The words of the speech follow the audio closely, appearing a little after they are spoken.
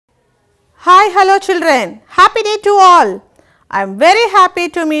Hi, hello children. Happy day to all. I am very happy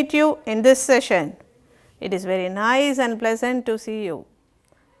to meet you in this session. It is very nice and pleasant to see you.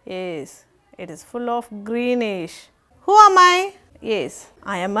 Yes, it is full of greenish. Who am I? Yes,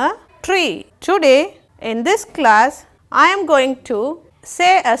 I am a tree. Today in this class, I am going to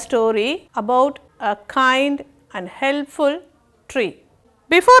say a story about a kind and helpful tree.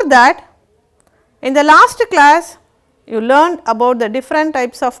 Before that, in the last class, you learned about the different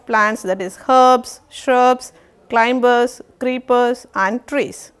types of plants, that is herbs, shrubs, climbers, creepers and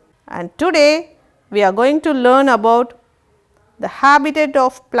trees. And today we are going to learn about the habitat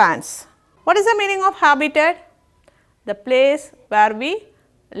of plants. What is the meaning of habitat? The place where we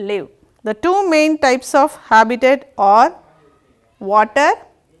live. The two main types of habitat are water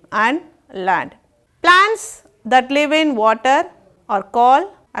and land. Plants that live in water are called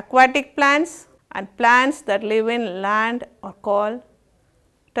aquatic plants, and plants that live in land are called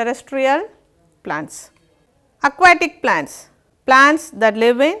terrestrial plants. Aquatic plants, plants that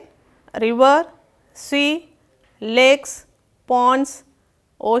live in river, sea, lakes, ponds,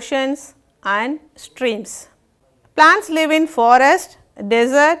 oceans and streams. Plants live in forest,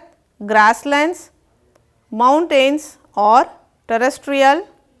 desert, grasslands, mountains or terrestrial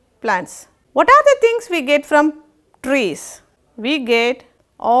plants. What are the things we get from trees? We get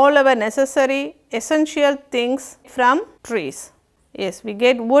all our necessary essential things from trees. Yes, we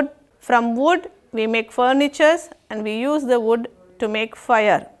get wood. From wood we make furnitures and we use the wood to make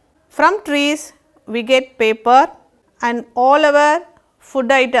fire. From trees we get paper and all our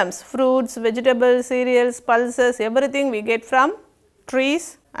food items, fruits, vegetables, cereals, pulses, everything we get from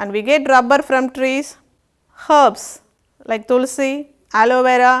trees, and we get rubber from trees. Herbs like tulsi, aloe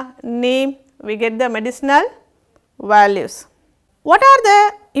vera, neem, we get the medicinal values. What are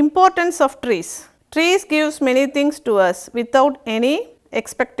the importance of trees? Trees gives many things to us without any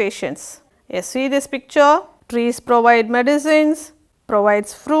expectations. Yes, see this picture. Trees provide medicines,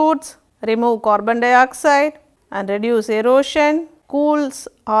 provides fruits, remove carbon dioxide and reduce erosion, cools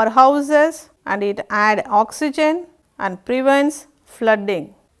our houses and it add oxygen and prevents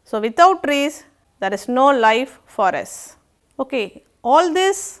flooding. So, without trees there is no life for us. Okay, all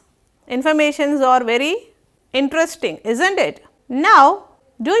these informations are very interesting, isn't it? Now,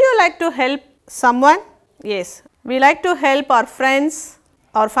 do you like to help someone? Yes, we like to help our friends,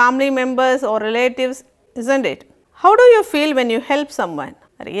 our family members or relatives, isn't it? How do you feel when you help someone?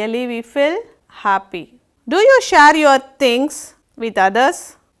 Really we feel happy. Do you share your things with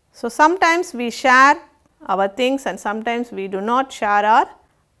others? So, sometimes we share our things and sometimes we do not share our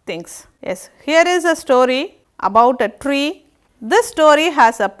things. Yes, here is a story about a tree. This story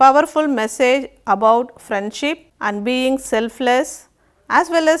has a powerful message about friendship and being selfless as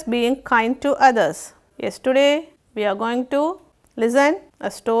well as being kind to others. Yes, today we are going to listen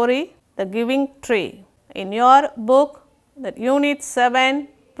a story, The Giving Tree. In your book, that Unit 7,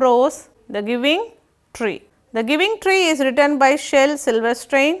 Prose, The Giving Tree. The Giving Tree is written by Shel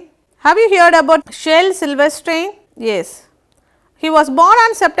Silverstein. Have you heard about Shel Silverstein? Yes. He was born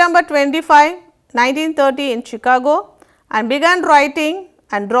on September 25, 1930 in Chicago and began writing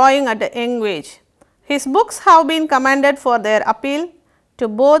and drawing at a young age. His books have been commended for their appeal to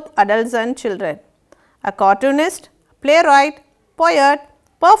both adults and children. A cartoonist, playwright, poet,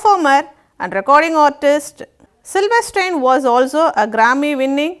 performer and recording artist, Silverstein was also a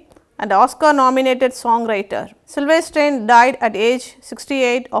Grammy-winning and Oscar-nominated songwriter. Silverstein died at age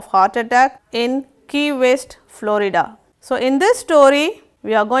 68 of heart attack in Key West, Florida. So, in this story,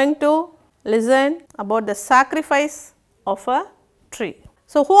 we are going to listen about the sacrifice of a tree.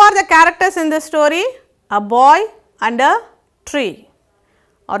 So, who are the characters in this story? A boy and a tree.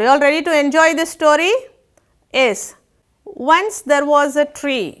 Are you all ready to enjoy this story? Yes. Once there was a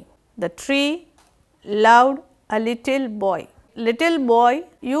tree. The tree loved a little boy. Little boy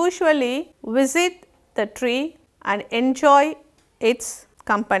usually visit the tree and enjoy its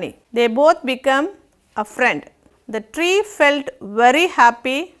company. They both become a friend. The tree felt very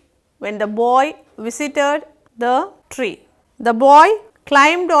happy when the boy visited the tree. The boy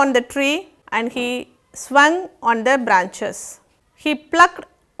climbed on the tree and he swung on the branches. He plucked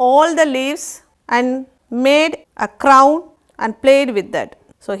all the leaves and made a crown and played with that.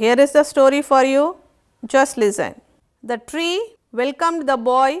 So, here is the story for you. Just listen. The tree welcomed the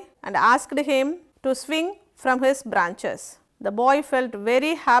boy and asked him to swing from his branches. The boy felt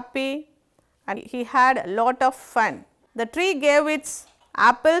very happy and he had a lot of fun. The tree gave its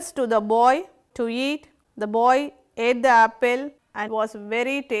apples to the boy to eat. The boy ate the apple and it was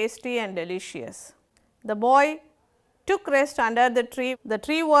very tasty and delicious. The boy took rest under the tree. The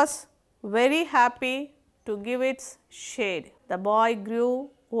tree was very happy to give its shade. The boy grew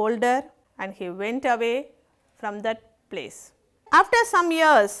older and he went away from that place. After some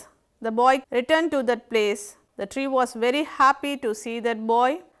years, the boy returned to that place. The tree was very happy to see that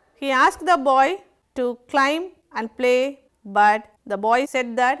boy. He asked the boy to climb and play, but the boy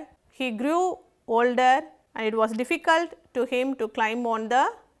said that he grew older and it was difficult to him to climb on the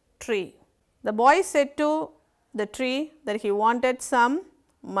tree. The boy said to the tree that he wanted some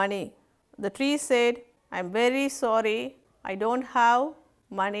money. The tree said, I am very sorry, I do not have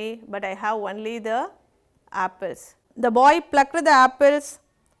money, but I have only the apples. The boy plucked the apples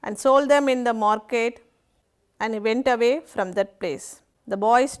and sold them in the market, and he went away from that place. The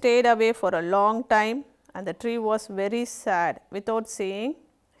boy stayed away for a long time, and the tree was very sad without seeing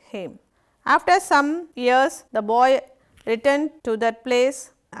him. After some years, the boy returned to that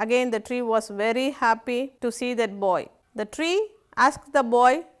place. Again the tree was very happy to see that boy. The tree asked the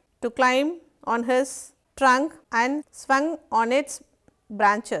boy to climb on his trunk and swung on its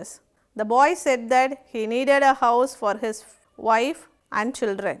branches. The boy said that he needed a house for his wife and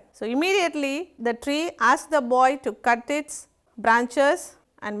children. So, immediately the tree asked the boy to cut its branches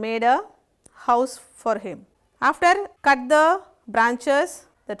and made a house for him. After cut the branches,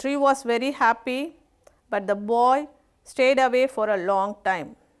 the tree was very happy, but the boy stayed away for a long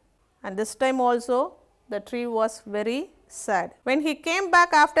time, and this time also the tree was very sad. When he came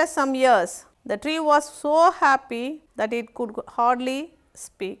back after some years, the tree was so happy that it could hardly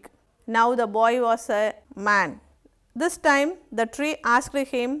speak. Now the boy was a man. This time the tree asked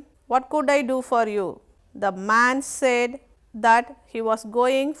him, what could I do for you? The man said that he was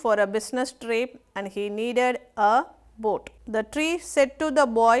going for a business trip and he needed a boat. The tree said to the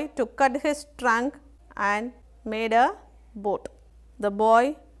boy to cut his trunk and made a boat. The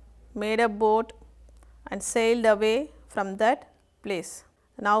boy made a boat and sailed away from that place.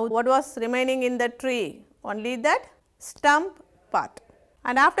 Now what was remaining in the tree? Only that stump part.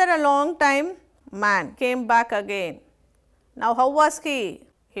 And after a long time, man came back again. Now how was he?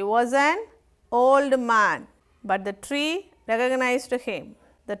 He was an old man, but the tree recognized him.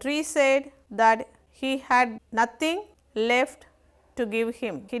 The tree said that he had nothing left to give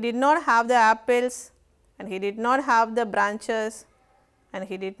him. He did not have the apples, and he did not have the branches, and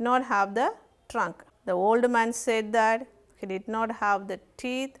he did not have the trunk. The old man said that he did not have the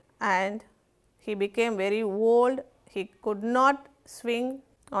teeth, and he became very old. He could not swing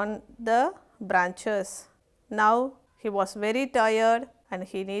on the branches. Now he was very tired and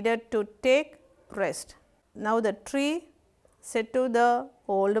he needed to take rest. Now the tree said to the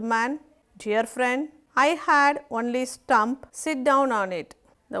old man, dear friend, I had only stump, sit down on it.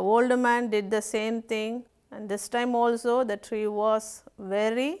 The old man did the same thing, and this time also the tree was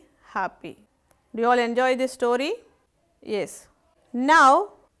very happy. Do you all enjoy this story? Yes.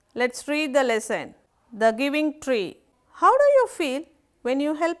 Now let us read the lesson. The giving tree. How do you feel when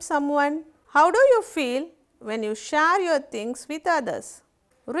you help someone? How do you feel when you share your things with others?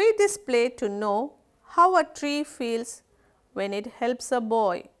 Read this play to know how a tree feels when it helps a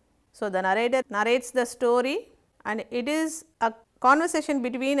boy. So, the narrator narrates the story, and it is a conversation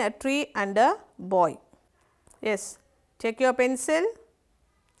between a tree and a boy. Yes, take your pencil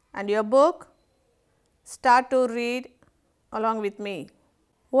and your book, start to read along with me.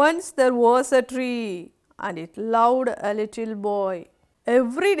 Once there was a tree, and it loved a little boy.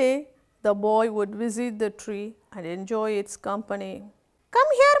 Every day the boy would visit the tree and enjoy its company. Come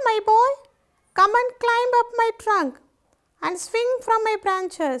here, my boy, come and climb up my trunk and swing from my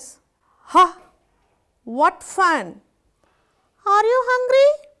branches. Ha! What fun! Are you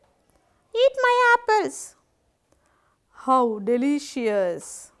hungry? Eat my apples. How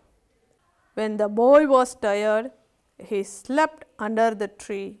delicious! When the boy was tired, he slept under the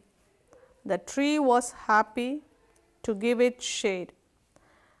tree. The tree was happy to give it shade.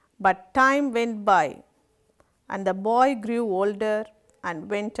 But time went by, and the boy grew older and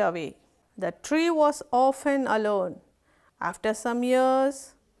went away. The tree was often alone. After some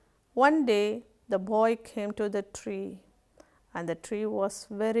years, one day the boy came to the tree, and the tree was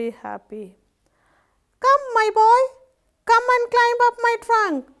very happy. Come, my boy, come and climb up my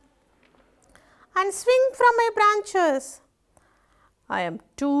trunk and swing from my branches. I am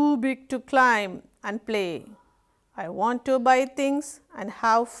too big to climb and play. I want to buy things and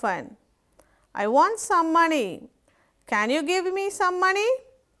have fun. I want some money. Can you give me some money?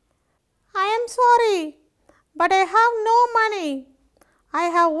 I am sorry, but I have no money. I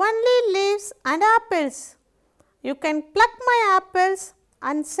have only leaves and apples. You can pluck my apples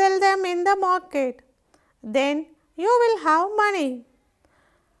and sell them in the market. Then you will have money.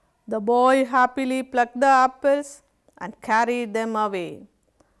 The boy happily plucked the apples and carried them away.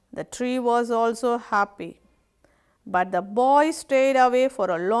 The tree was also happy. But the boy stayed away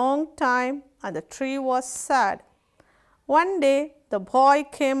for a long time and the tree was sad. One day the boy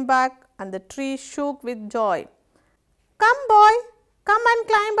came back and the tree shook with joy. Come boy, come and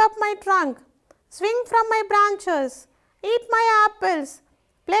climb up my trunk, swing from my branches, eat my apples,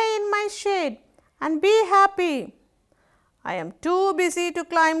 play in my shade and be happy. I am too busy to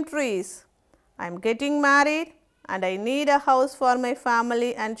climb trees. I am getting married and I need a house for my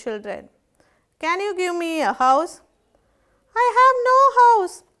family and children. Can you give me a house? I have no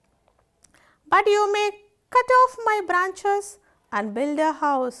house, but you may cut off my branches and build a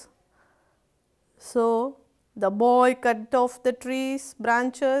house. So the boy cut off the tree's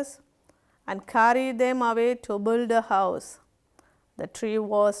branches and carried them away to build a house. The tree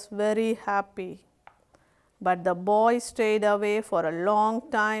was very happy, but the boy stayed away for a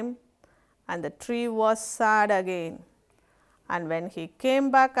long time and the tree was sad again. And when he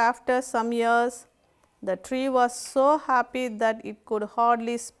came back after some years, the tree was so happy that it could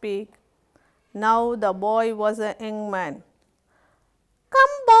hardly speak. Now the boy was a young man.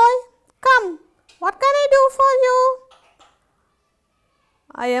 Come boy, come, what can I do for you?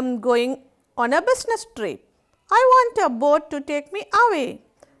 I am going on a business trip. I want a boat to take me away.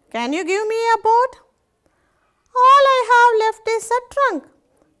 Can you give me a boat? All I have left is a trunk.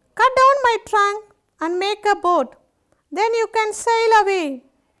 Cut down my trunk and make a boat. Then you can sail away.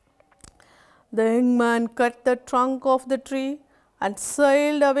 The young man cut the trunk of the tree and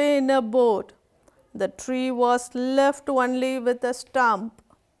sailed away in a boat. The tree was left only with a stump.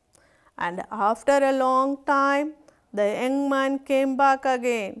 And after a long time, the young man came back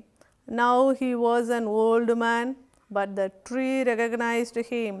again. Now he was an old man, but the tree recognized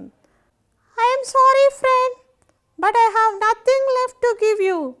him. I am sorry, friend, but I have nothing left to give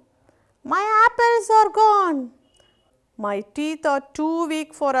you. My apples are gone. My teeth are too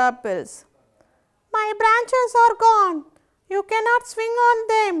weak for apples. My branches are gone. You cannot swing on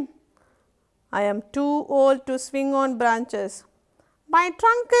them. I am too old to swing on branches. My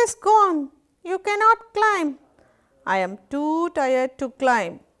trunk is gone. You cannot climb. I am too tired to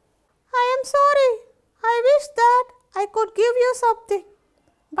climb. I am sorry. I wish that I could give you something,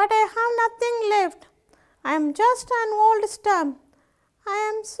 but I have nothing left. I am just an old stump.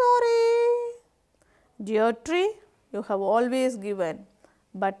 I am sorry. Dear tree, you have always given,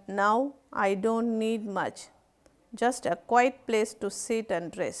 but now I don't need much, just a quiet place to sit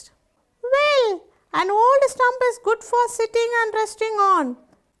and rest. Well, an old stump is good for sitting and resting on.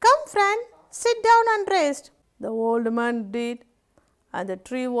 Come friend, sit down and rest. The old man did, and the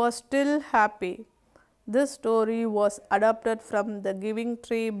tree was still happy. This story was adapted from The Giving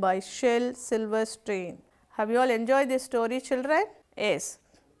Tree by Shel Silverstein. Have you all enjoyed this story, children? Yes.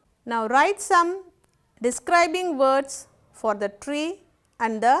 Now write some describing words for the tree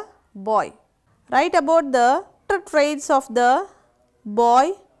and the boy. Write about the traits of the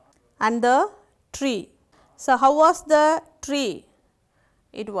boy and the tree. So, how was the tree?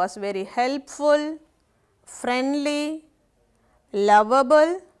 It was very helpful, friendly,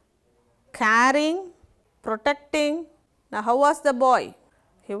 lovable, caring, protecting. Now, how was the boy?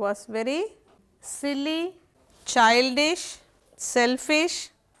 He was very silly, childish, selfish.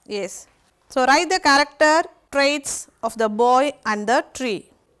 Yes. So, write the character traits of the boy and the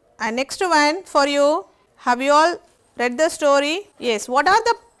tree. And next one for you, have you all read the story? Yes. What are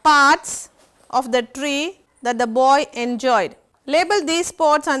the parts of the tree that the boy enjoyed? Label these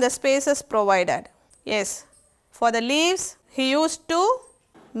spots and the spaces provided. Yes. For the leaves, he used to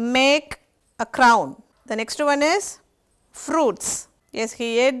make a crown. The next one is fruits. Yes,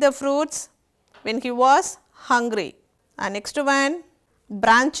 he ate the fruits when he was hungry. And next one,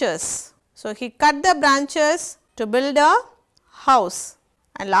 branches. So, he cut the branches to build a house.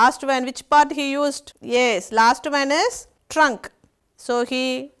 And last one, which part he used? Yes, last one is trunk. So,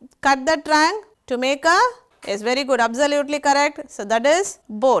 he cut the trunk to make a, yes, very good, absolutely correct. So, that is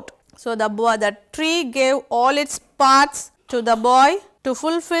boat. So, the tree gave all its parts to the boy to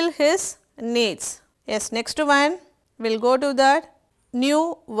fulfill his needs. Yes, next one, we will go to the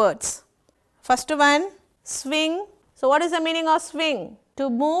new words. First one, swing. So, what is the meaning of swing? To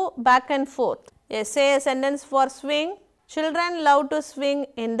move back and forth. Yes, say a sentence for swing. Children love to swing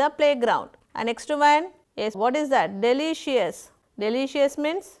in the playground. And next one is, what is that? Delicious. Delicious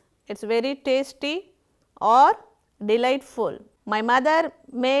means it is very tasty or delightful. My mother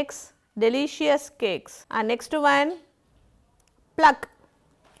makes delicious cakes. And next one, pluck.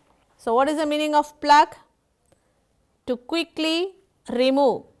 So, what is the meaning of pluck? To quickly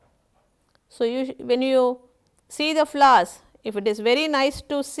remove. So, when you see the flowers, if it is very nice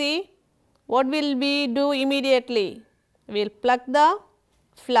to see, what will we do immediately? We will pluck the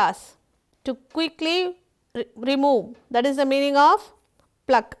flowers. To quickly remove, that is the meaning of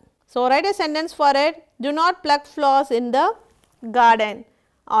pluck. So, write a sentence for it. Do not pluck flowers in the garden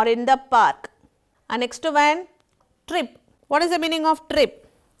or in the park. And next one, trip. What is the meaning of trip?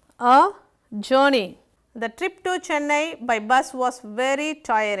 A journey. The trip to Chennai by bus was very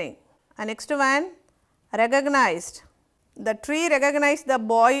tiring. And next one, recognized. The tree recognized the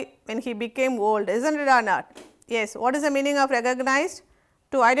boy when he became old, isn't it or not? Yes. What is the meaning of recognized?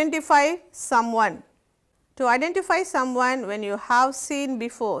 To identify someone. To identify someone when you have seen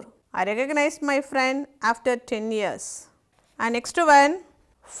before. I recognized my friend after 10 years. And next one,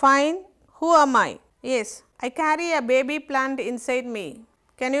 find. Who am I? Yes, I carry a baby plant inside me.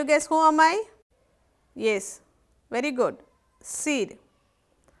 Can you guess who am I? Yes, very good. Seed.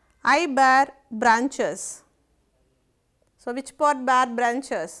 I bear branches. So, which part bear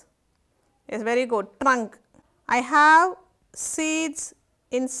branches? Yes, very good. Trunk. I have seeds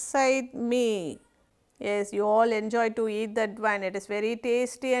inside me. Yes, you all enjoy to eat that one. It is very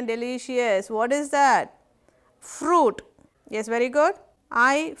tasty and delicious. What is that? Fruit. Yes, very good.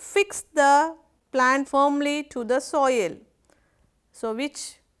 I fix the plant firmly to the soil. So,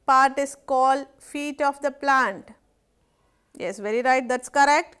 which part is called feet of the plant? Yes, very right, that is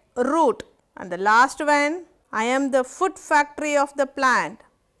correct. Root. And the last one, I am the food factory of the plant.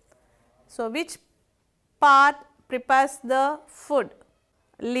 So, which part prepares the food?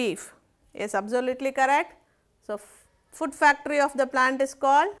 Leaf. Yes, absolutely correct. So, food factory of the plant is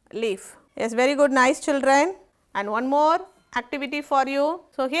called leaf. Yes, very good, nice children. And one more activity for you.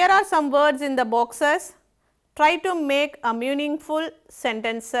 So, here are some words in the boxes. Try to make a meaningful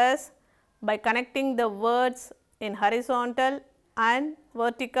sentences by connecting the words in horizontal and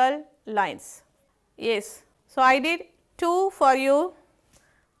vertical lines. Yes. So, I did 2 for you.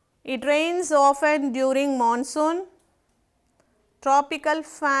 It rains often during monsoon. Tropical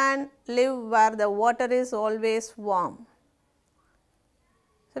fan live where the water is always warm.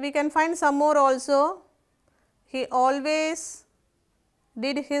 So, we can find some more also. He always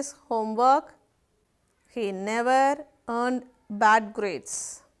did his homework. He never earned bad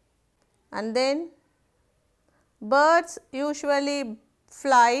grades. And then birds usually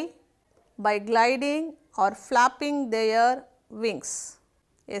fly by gliding or flapping their wings.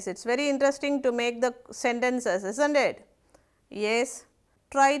 Yes, it is very interesting to make the sentences, isn't it? Yes,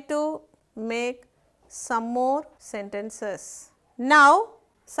 try to make some more sentences. Now,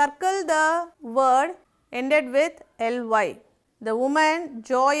 circle the word ended with ly. The woman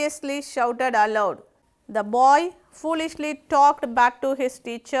joyously shouted aloud. The boy foolishly talked back to his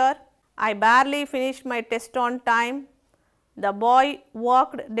teacher. I barely finished my test on time. The boy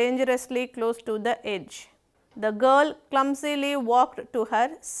walked dangerously close to the edge. The girl clumsily walked to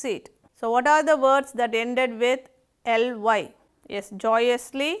her seat. So, what are the words that ended with ly? Yes,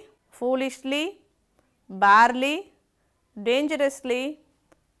 joyously, foolishly, barely, dangerously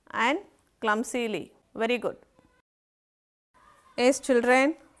and clumsily. Very good. Yes,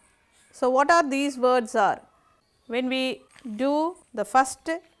 children. So, what are these words are? When we do the first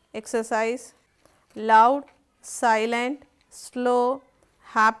exercise, loud, silent, slow,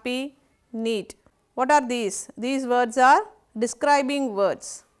 happy, neat. What are these? These words are describing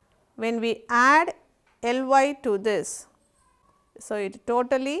words. When we add ly to this, so it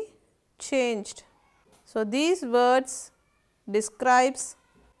totally changed. So, these words describes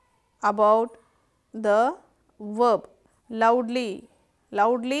about the verb. Loudly,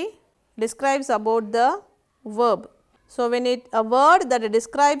 loudly describes about the verb. So, when a word that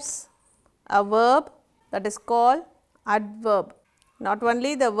describes a verb, that is called adverb. Not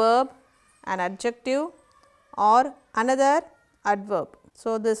only the verb, an adjective or another adverb.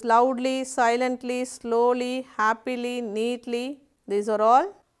 So, this loudly, silently, slowly, happily, neatly, these are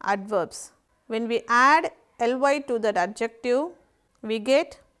all adverbs. When we add ly to that adjective, we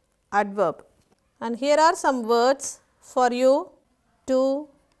get adverb. And here are some words for you to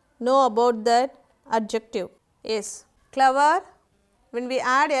know about that adjective. Yes, clever. When we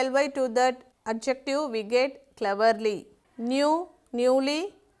add ly to that adjective, we get cleverly. New,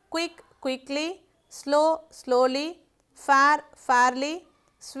 newly, quick, quickly, slow, slowly, fair, fairly,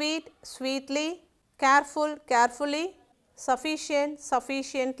 sweet, sweetly, careful, carefully, sufficient,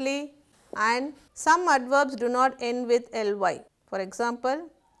 sufficiently, and some adverbs do not end with ly. For example,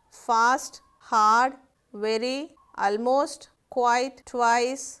 fast, hard, very, almost, quite,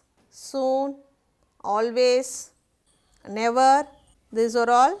 twice, soon, always, never. These are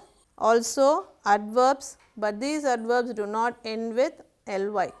all also adverbs, but these adverbs do not end with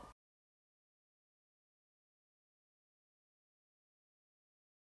ly.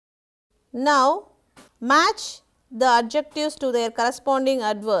 Now, match the adjectives to their corresponding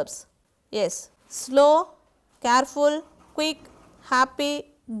adverbs. Yes, slow, careful, quick, happy,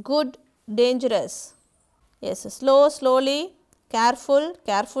 good, dangerous. Yes, slow, slowly, careful,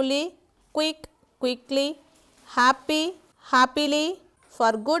 carefully, quick, quickly, happy, happily.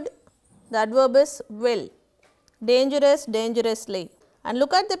 For good, the adverb is will. Dangerous, dangerously. And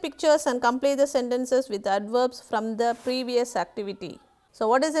look at the pictures and complete the sentences with adverbs from the previous activity. So,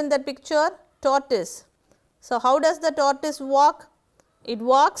 what is in that picture? Tortoise. So, how does the tortoise walk? It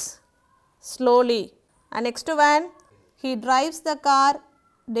walks slowly. And next one, he drives the car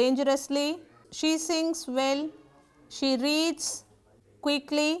dangerously. She sings well. She reads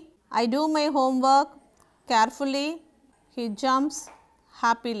quickly. I do my homework carefully. He jumps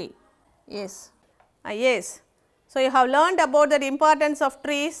happily. Yes. Yes. So, you have learned about the importance of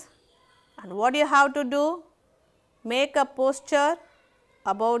trees, and what you have to do? Make a poster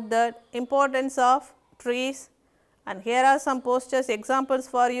about the importance of trees, and here are some posters examples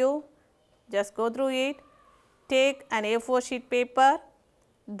for you. Just go through it. Take an A4 sheet paper,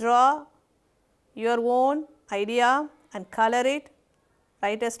 draw your own idea and color it.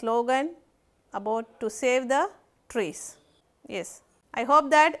 Write a slogan about to save the trees. Yes. I hope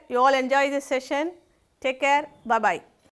that you all enjoy this session. Take care. Bye bye.